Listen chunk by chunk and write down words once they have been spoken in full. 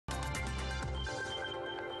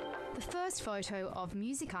The first photo of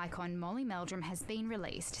music icon Molly Meldrum has been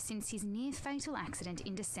released since his near-fatal accident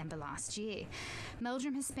in December last year.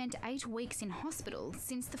 Meldrum has spent 8 weeks in hospital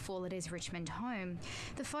since the fall at his Richmond home.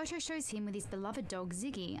 The photo shows him with his beloved dog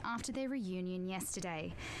Ziggy after their reunion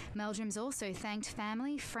yesterday. Meldrum's also thanked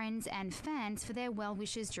family, friends and fans for their well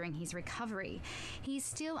wishes during his recovery. He is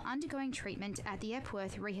still undergoing treatment at the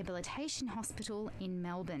Epworth Rehabilitation Hospital in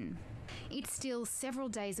Melbourne. It's still several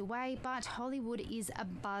days away, but Hollywood is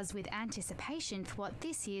abuzz with anticipation for what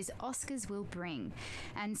this year's Oscars will bring.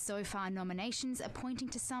 And so far, nominations are pointing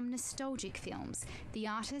to some nostalgic films, The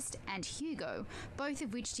Artist and Hugo, both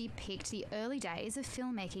of which depict the early days of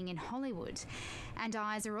filmmaking in Hollywood. And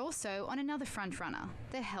eyes are also on another frontrunner,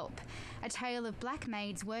 The Help, a tale of black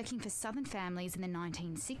maids working for Southern families in the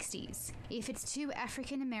 1960s. If its two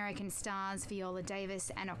African-American stars, Viola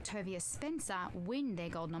Davis and Octavia Spencer, win their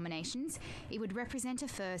gold nominations, it would represent a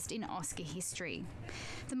first in Oscar history.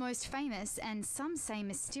 The most famous and some say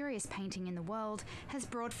mysterious painting in the world has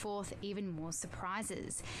brought forth even more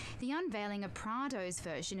surprises. The unveiling of Prado's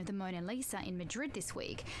version of the Mona Lisa in Madrid this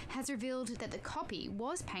week has revealed that the copy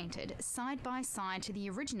was painted side by side to the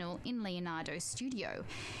original in Leonardo's studio.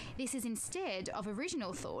 This is instead of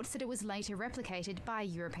original thoughts that it was later replicated by a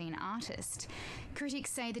European artist.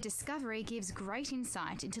 Critics say the discovery gives great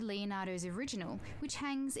insight into Leonardo's original, which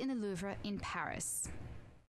hangs in the Louvre in Paris.